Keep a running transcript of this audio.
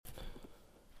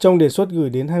Trong đề xuất gửi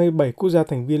đến 27 quốc gia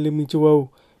thành viên Liên minh châu Âu,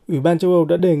 Ủy ban châu Âu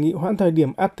đã đề nghị hoãn thời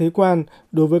điểm áp thuế quan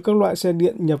đối với các loại xe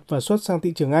điện nhập và xuất sang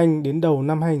thị trường Anh đến đầu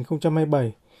năm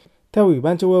 2027. Theo Ủy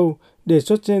ban châu Âu, đề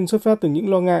xuất trên xuất phát từ những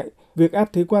lo ngại việc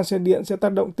áp thuế quan xe điện sẽ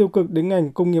tác động tiêu cực đến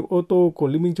ngành công nghiệp ô tô của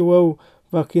Liên minh châu Âu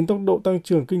và khiến tốc độ tăng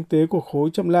trưởng kinh tế của khối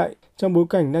chậm lại trong bối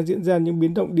cảnh đang diễn ra những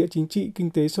biến động địa chính trị kinh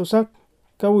tế sâu sắc.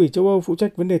 Cao ủy châu Âu phụ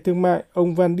trách vấn đề thương mại,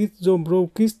 ông Valdis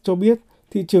Dombrovskis cho biết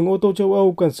thị trường ô tô châu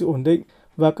Âu cần sự ổn định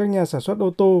và các nhà sản xuất ô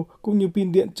tô cũng như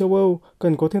pin điện châu Âu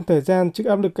cần có thêm thời gian trước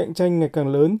áp lực cạnh tranh ngày càng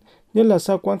lớn, nhất là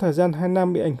sau quãng thời gian 2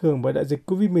 năm bị ảnh hưởng bởi đại dịch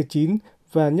COVID-19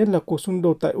 và nhất là cuộc xung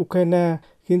đột tại Ukraine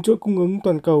khiến chuỗi cung ứng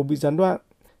toàn cầu bị gián đoạn.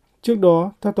 Trước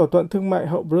đó, theo thỏa thuận thương mại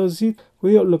hậu Brexit có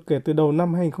hiệu lực kể từ đầu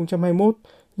năm 2021,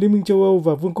 Liên minh châu Âu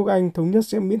và Vương quốc Anh thống nhất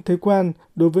sẽ miễn thuế quan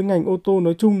đối với ngành ô tô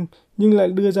nói chung, nhưng lại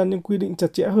đưa ra những quy định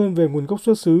chặt chẽ hơn về nguồn gốc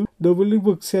xuất xứ đối với lĩnh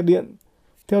vực xe điện.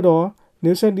 Theo đó,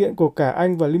 nếu xe điện của cả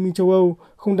Anh và Liên minh châu Âu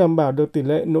không đảm bảo được tỷ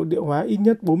lệ nội địa hóa ít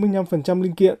nhất 45%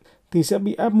 linh kiện, thì sẽ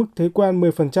bị áp mức thuế quan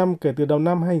 10% kể từ đầu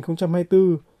năm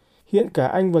 2024. Hiện cả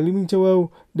Anh và Liên minh châu Âu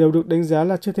đều được đánh giá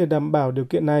là chưa thể đảm bảo điều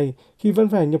kiện này khi vẫn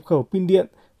phải nhập khẩu pin điện,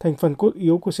 thành phần cốt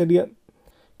yếu của xe điện.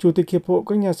 Chủ tịch Hiệp hội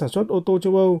các nhà sản xuất ô tô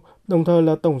châu Âu, đồng thời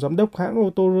là Tổng Giám đốc hãng ô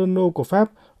tô Renault của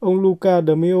Pháp, ông Luca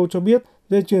de Meo cho biết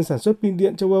dây chuyền sản xuất pin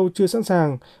điện châu Âu chưa sẵn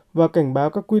sàng và cảnh báo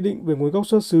các quy định về nguồn gốc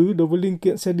xuất xứ đối với linh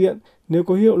kiện xe điện nếu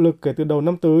có hiệu lực kể từ đầu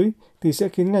năm tới thì sẽ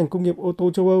khiến ngành công nghiệp ô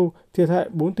tô châu Âu thiệt hại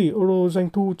 4 tỷ euro doanh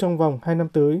thu trong vòng 2 năm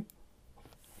tới.